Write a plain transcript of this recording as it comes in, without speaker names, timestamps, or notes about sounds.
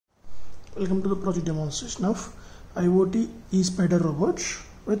Welcome to the project demonstration of IoT e-spider robots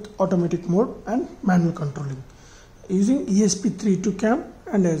with automatic mode and manual controlling using ESP32CAM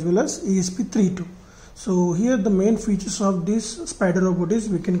and as well as ESP32. So here the main features of this spider robot is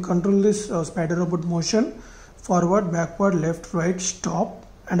we can control this spider robot motion forward, backward, left, right, stop,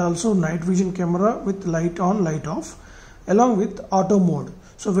 and also night vision camera with light on, light off, along with auto mode.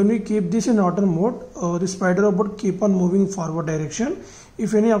 So when we keep this in auto mode, the spider robot keep on moving forward direction.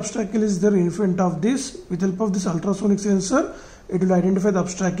 If any obstacle is there in front of this, with help of this ultrasonic sensor, it will identify the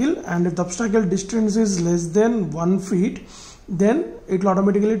obstacle, and if the obstacle distance is less than 1 feet, then it will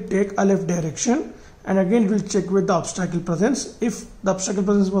automatically take a left direction, and again it will check with the obstacle presence. If the obstacle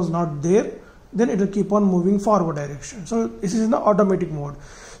presence was not there, then it will keep on moving forward direction. So this is in the automatic mode.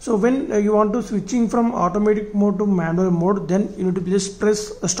 So when you want to switching from automatic mode to manual mode, then you need to just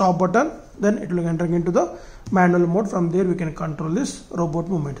press the stop button, then it will enter into the manual mode. From there we can control this robot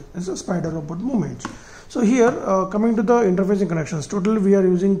movement. This is a spider robot movement. So here coming to the interfacing connections, totally we are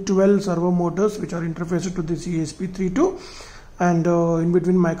using 12 servo motors which are interfaced to this ESP32, and in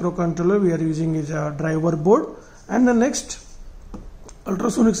between microcontroller we are using is a driver board, and the next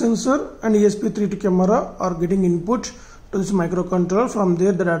ultrasonic sensor and ESP32 camera are getting input to this microcontroller. From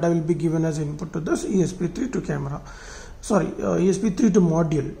there the data will be given as input to this ESP32 camera. ESP32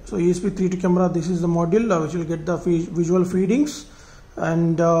 module. So ESP32 camera, this is the module which will get the visual feedings,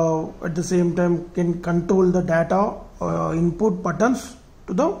 and at the same time can control the data input buttons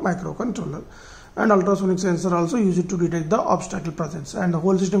to the microcontroller. And ultrasonic sensor also use it to detect the obstacle presence, and the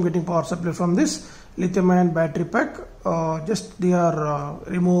whole system getting power supply from this lithium ion battery pack. Just they are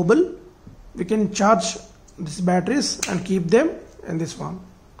removable. We can charge these batteries and keep them in this one,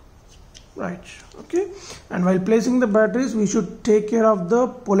 right? Okay, and while placing the batteries we should take care of the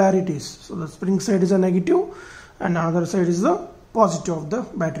polarities. So the spring side is a negative and another side is the positive of the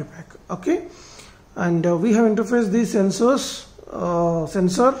battery pack. Okay, and we have interfaced these sensors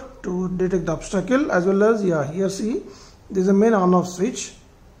sensor to detect the obstacle, as well as here see this is a main on off switch.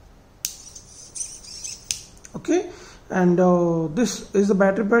 Okay, and this is the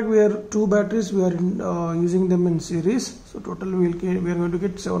battery pack where two batteries we are using them in series. So total we are going to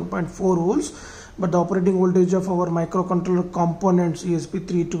get 7.4 volts, but the operating voltage of our microcontroller components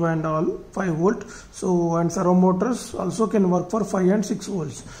ESP32 and all 5 volt. So and servo motors also can work for 5 and 6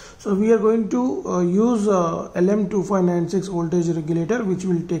 volts. So we are going to use LM2596 voltage regulator, which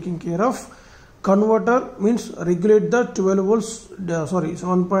will taking care of converter, means regulate the 12 volts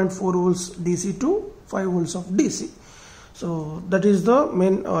 7.4 volts DC to 5 volts of DC. So that is the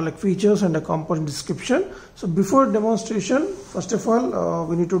main features and the component description. So before demonstration, first of all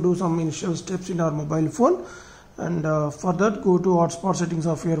we need to do some initial steps in our mobile phone, and for that go to hotspot settings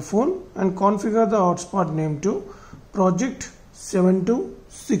of your phone and configure the hotspot name to project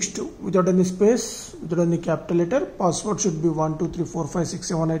 7262 without any space, without any capital letter. Password should be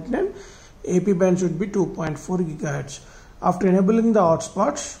 1234567889. AP band should be 2.4 gigahertz. After enabling the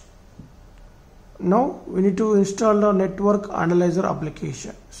hotspots, now we need to install the network analyzer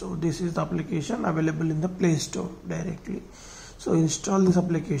application. So this is the application available in the Play Store directly. So install this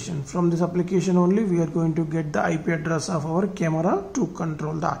application. From this application only we are going to get the IP address of our camera to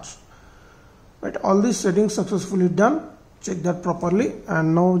control that. Right, all these settings successfully done. Check that properly,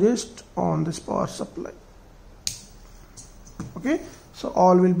 and now just on this power supply. Okay, so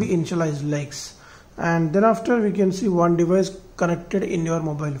all will be initialized legs, and then after we can see one device connected in your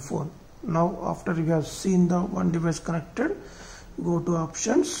mobile phone. Now after you have seen the one device connected, go to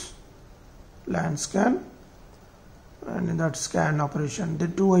options, LAN scan, and in that scan operation the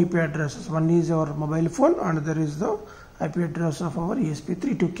two IP addresses, one is our mobile phone and there is the IP address of our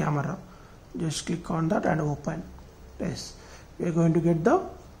ESP32 camera. Just click on that and open. Yes, we are going to get the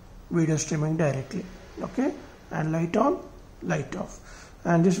video streaming directly. Okay, and light on, light off,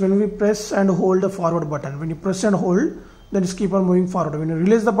 and just when we press and hold the forward button, when you press and hold, then just keep on moving forward. When you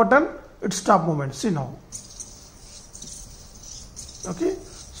release the button, it stop movement. See now. Okay,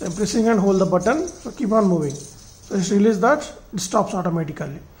 so I'm pressing and hold the button, so keep on moving. So just release that, it stops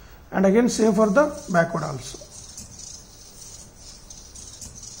automatically, and again same for the backward also.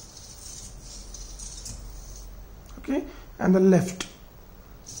 Okay, and the left.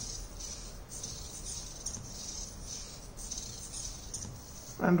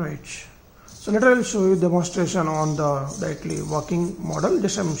 And right. So later I will show you demonstration on the directly working model.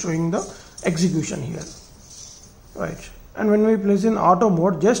 Just I am showing the execution here. Right. And when we place in auto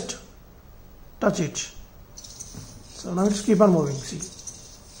mode, just touch it. So now just keep on moving. See.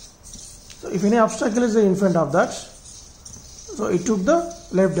 So if any obstacle is in front of that, so it took the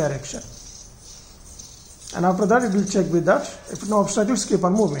left direction. and after that it will check with that. If no obstacles, keep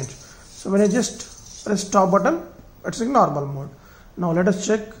on movement. So when I just press stop button, it's in normal mode. Now let us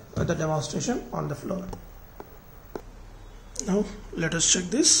check the demonstration on the floor. Now let us check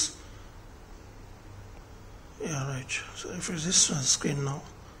this. Yeah, right. So if it's this screen now,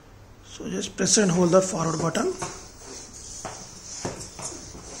 so just press and hold the forward button.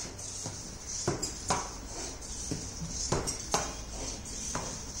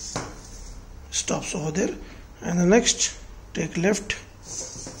 Stops over there, and the next take left,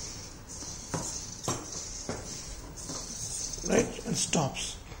 right, and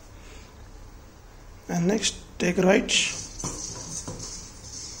stops, and next take right,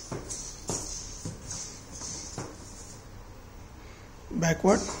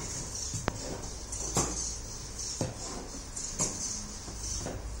 backward,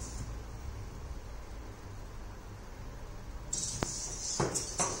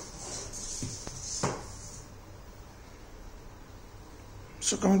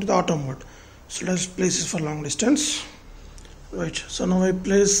 so coming to the auto mode. So let's place it for long distance, right? So now when I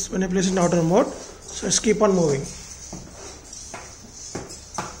place in auto mode, so let's keep on moving.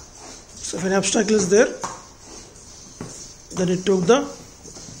 So if an obstacle is there, then it took the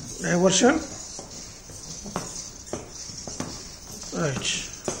diversion, right?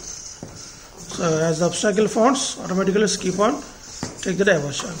 So as the obstacle forms, automatically keep on take the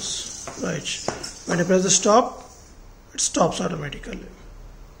diversions, right? When I press the stop, it stops automatically.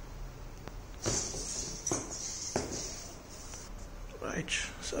 Right,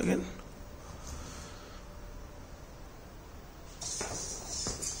 so again,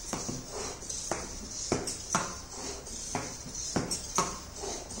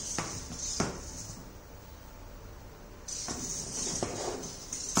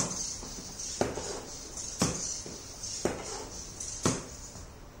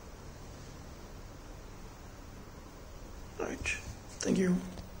 right, thank you.